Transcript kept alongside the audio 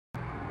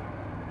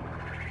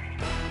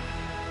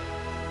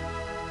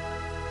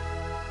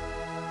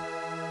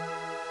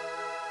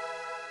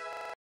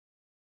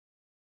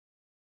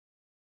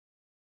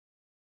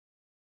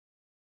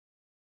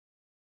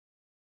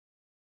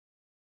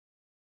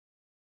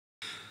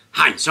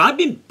Hi, so I've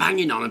been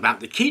banging on about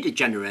the key to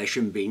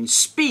generation being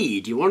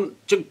speed. You want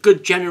a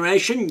good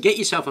generation? Get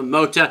yourself a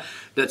motor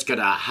that's got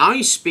a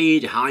high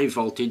speed, high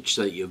voltage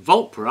so that your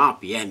volt per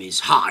RPM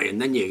is high,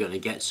 and then you're going to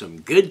get some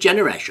good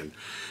generation.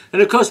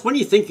 And of course, when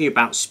you're thinking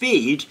about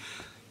speed,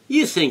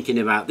 you're thinking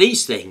about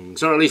these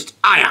things, or at least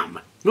I am.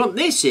 What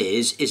this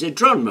is a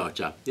drone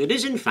motor. It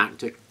is in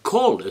fact a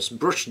cordless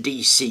brush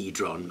DC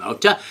drone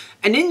motor,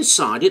 and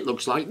inside it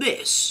looks like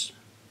this.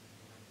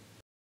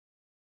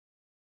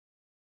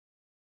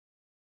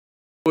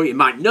 What you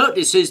might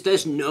notice is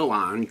there's no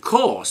iron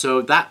core,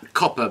 so that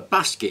copper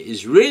basket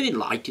is really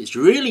light, it's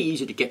really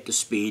easy to get to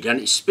speed,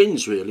 and it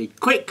spins really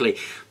quickly.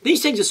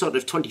 These things are sort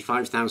of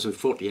 25,000,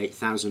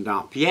 48,000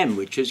 RPM,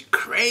 which is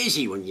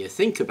crazy when you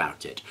think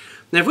about it.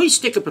 Now if we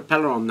stick a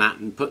propeller on that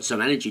and put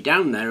some energy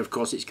down there, of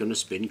course it's going to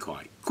spin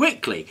quite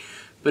quickly.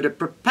 But a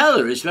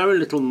propeller is very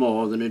little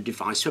more than a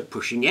device for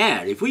pushing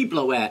air. If we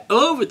blow air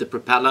over the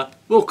propeller,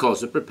 we'll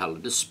cause the propeller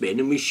to spin,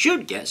 and we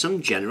should get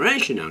some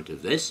generation out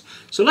of this.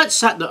 So let's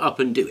set that up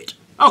and do it.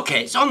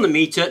 Okay, it's on the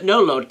meter,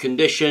 no load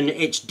condition,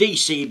 it's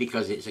DC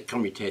because it's a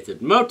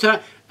commutated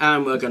motor,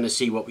 and we're going to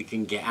see what we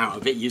can get out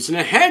of it using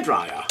a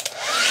hairdryer.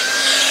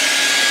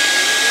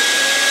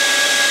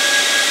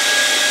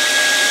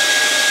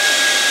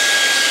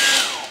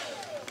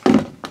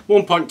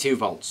 1.2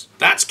 volts.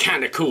 That's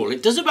kind of cool.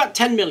 It does about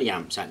 10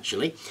 milliamps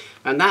actually,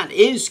 and that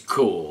is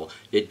cool.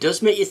 It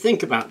does make you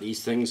think about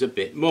these things a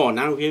bit more.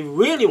 Now, if you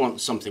really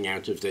want something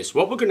out of this,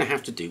 what we're going to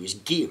have to do is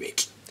gear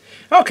it.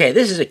 Okay,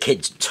 this is a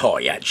kid's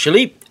toy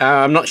actually.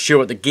 I'm not sure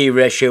what the gear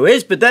ratio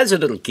is, but there's a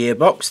little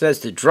gearbox. There's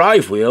the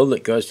drive wheel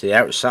that goes to the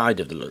outside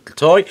of the little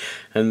toy,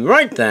 and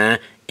right there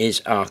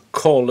is our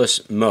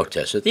cordless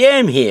motor. So the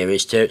aim here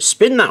is to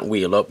spin that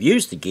wheel up,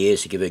 use the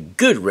gears to give a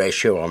good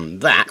ratio on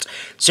that,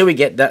 so we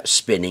get that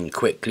spinning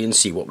quickly and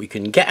see what we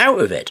can get out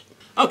of it.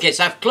 Okay,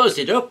 so I've closed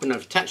it up and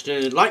I've attached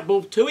a light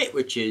bulb to it,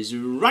 which is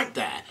right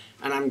there.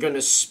 And I'm going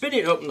to spin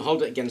it up and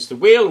hold it against the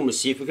wheel, and we'll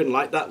see if we can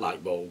light that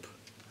light bulb.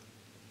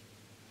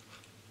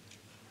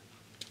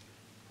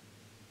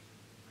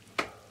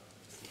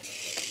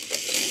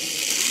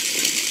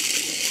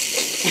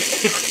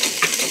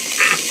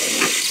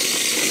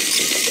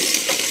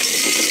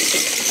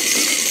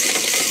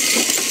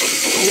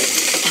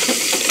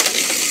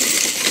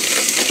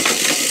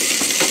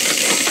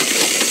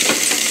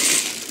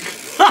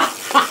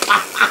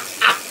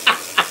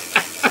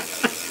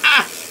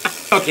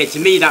 Okay, to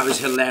me that was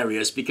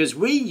hilarious because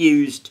we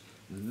used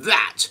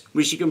that,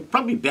 which you can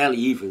probably barely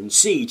even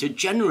see, to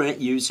generate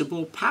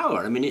usable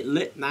power. I mean, it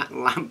lit that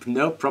lamp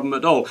no problem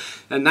at all,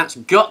 and that's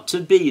got to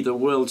be the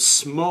world's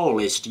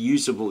smallest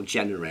usable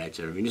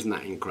generator. I mean, isn't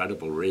that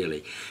incredible,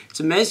 really? It's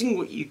amazing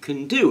what you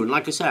can do, and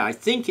like I say, I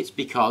think it's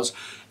because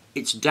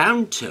it's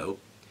down to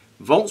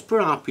volts per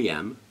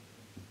RPM,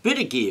 bit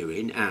of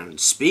gearing, and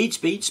speed.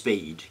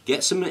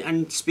 Get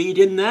some speed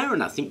in there,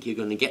 and I think you're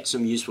going to get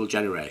some useful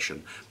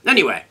generation.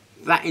 Anyway,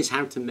 that is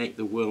how to make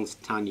the world's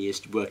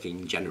tiniest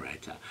working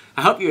generator.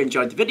 I hope you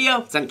enjoyed the video.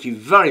 Thank you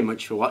very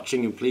much for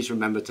watching, and please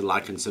remember to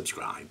like and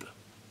subscribe.